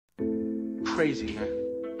crazy, man.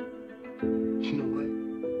 You know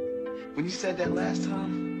what? When you said that last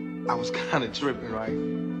time, I was kind of tripping, right?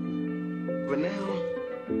 But now,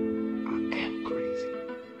 I am crazy.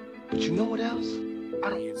 But you know what else? I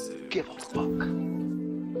don't give a fuck.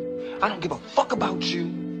 I don't give a fuck about you.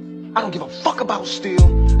 I don't give a fuck about Steel.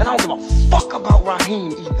 And I don't give a fuck about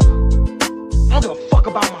Raheem either. I don't give a fuck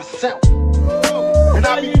about myself. And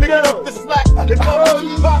I be picking up the slack. And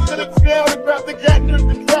I'm pop to the tail and grab the gat to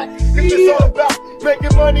the track. Cause it's all about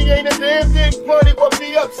making money, ain't a damn thing funny. What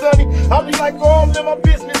me up, sonny? I be like, all in my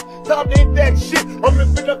business. Time to hit that shit. I'm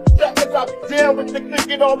ripping up the track as I be down with the click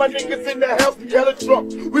and all my niggas in the house. Yellow truck.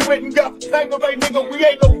 We went and got the Tangeray, nigga. We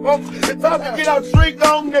ain't no punks. It's time to get our drink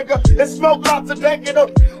on, nigga. And smoke lots of dankin'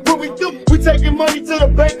 up. What we do, we taking money to the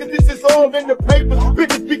bank, and this is all in the papers.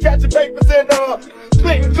 Bitches be catching papers and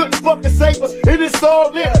Clinton couldn't fucking save us. And it's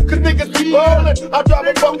all in, cause niggas be ballin'. I drop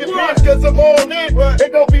a fucking bitch cause I'm all in.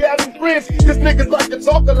 Ain't gon' be having friends, cause niggas like to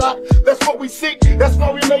talk a lot. That's what we seek, that's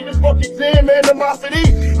why we made this fucking exam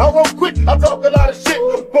animosity. I won't quit, I talk a lot of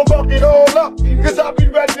shit, but fuck it all up. Cause I be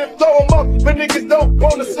ready to throw them up, but niggas don't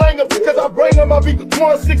wanna slang them. Cause I bring them, I be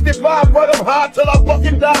 165, but I'm high till I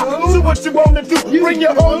fucking die. So what you wanna do, bring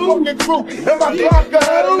your own fucking crew. And my Glock got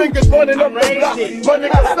had niggas running up the block. My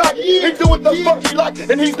nigga Syke, he do what the fuck he like.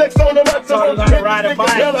 And he's next on the right to ride a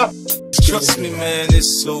bike. Trust me, man,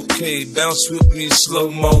 it's okay. Bounce with me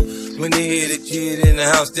slow-mo. When they hear the kid in the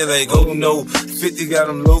house, they're like, oh no. 50 got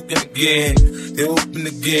them loking again. They open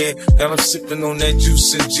again. Got them sipping on that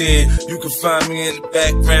juice and gin. You can find me in the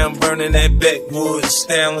background, burning that backwood.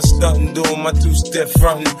 Styling, stunting, doing my two-step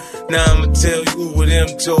frontin'. Now I'ma tell you what them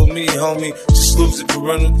told me, homie. Just lose it,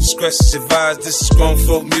 parental discretion advised. This is grown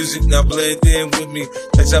folk music, now play it in with me.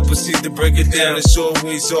 As I proceed to break it down, it's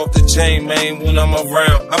always off the chain, man. When I'm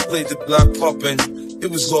around, I play the block pumping. It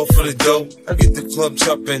was all for the dough. I get the club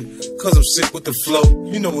jumping, cause I'm sick with the flow.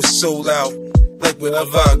 You know it's sold out. Like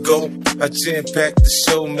wherever I go, I jam-pack the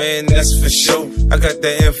show, man, that's for sure. I got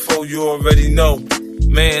that info, you already know.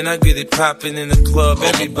 Man, I get it poppin' in the club.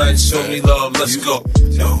 Everybody show me love, let's go.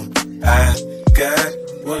 Yo, I got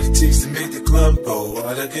what it takes to make the club go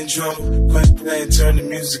out of control. Quit playing, turn the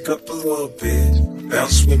music up a little bit.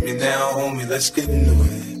 Bounce with me now, homie, let's get into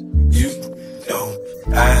it. You know,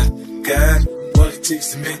 I got what it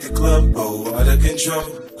takes to make the club go out of control.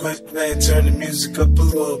 Quit playing, turn the music up a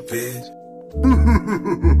little bit.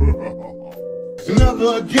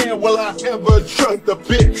 Never again will I ever trust a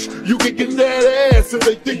bitch. You can get that ass if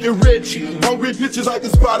they think you're rich. Hungry bitches I can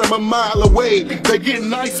spot them a mile away. They get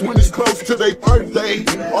nice when it's close to their birthday.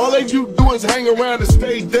 All they do is hang around and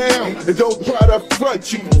stay down. And don't try to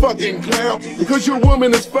front, you fucking clown. Because your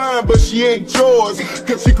woman is fine, but she ain't yours.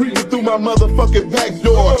 Cause she creeping through my motherfucking back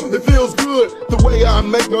door. It feels good the way I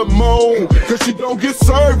make her moan. Cause she don't get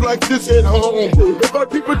served like this at home. If I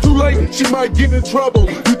keep her too late, she might get in trouble.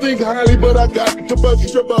 You think highly, but I got to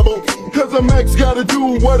bust your bubble. Cause a Max gotta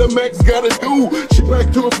do what a Max gotta do. She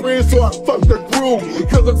back to a friend, so I fucked her crew.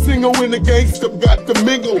 Cause I'm single when the gangsta got to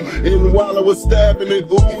mingle. And while I was stabbing it,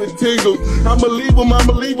 ooh, it tingled. I'ma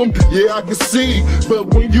leave him, yeah, I can see.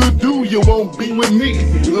 But when you do, you won't be with me.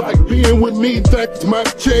 Like being with me, that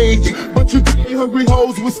might change. But you three hungry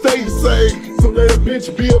hoes will stay the same. So let a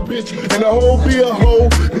bitch be a bitch, and a hoe be a hoe.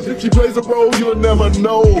 Cause if she plays a role, you'll never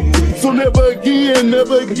know. So never again,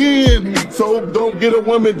 never again. So don't get a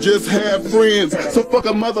woman, just have friends. So fuck a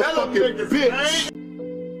motherfucking bitch.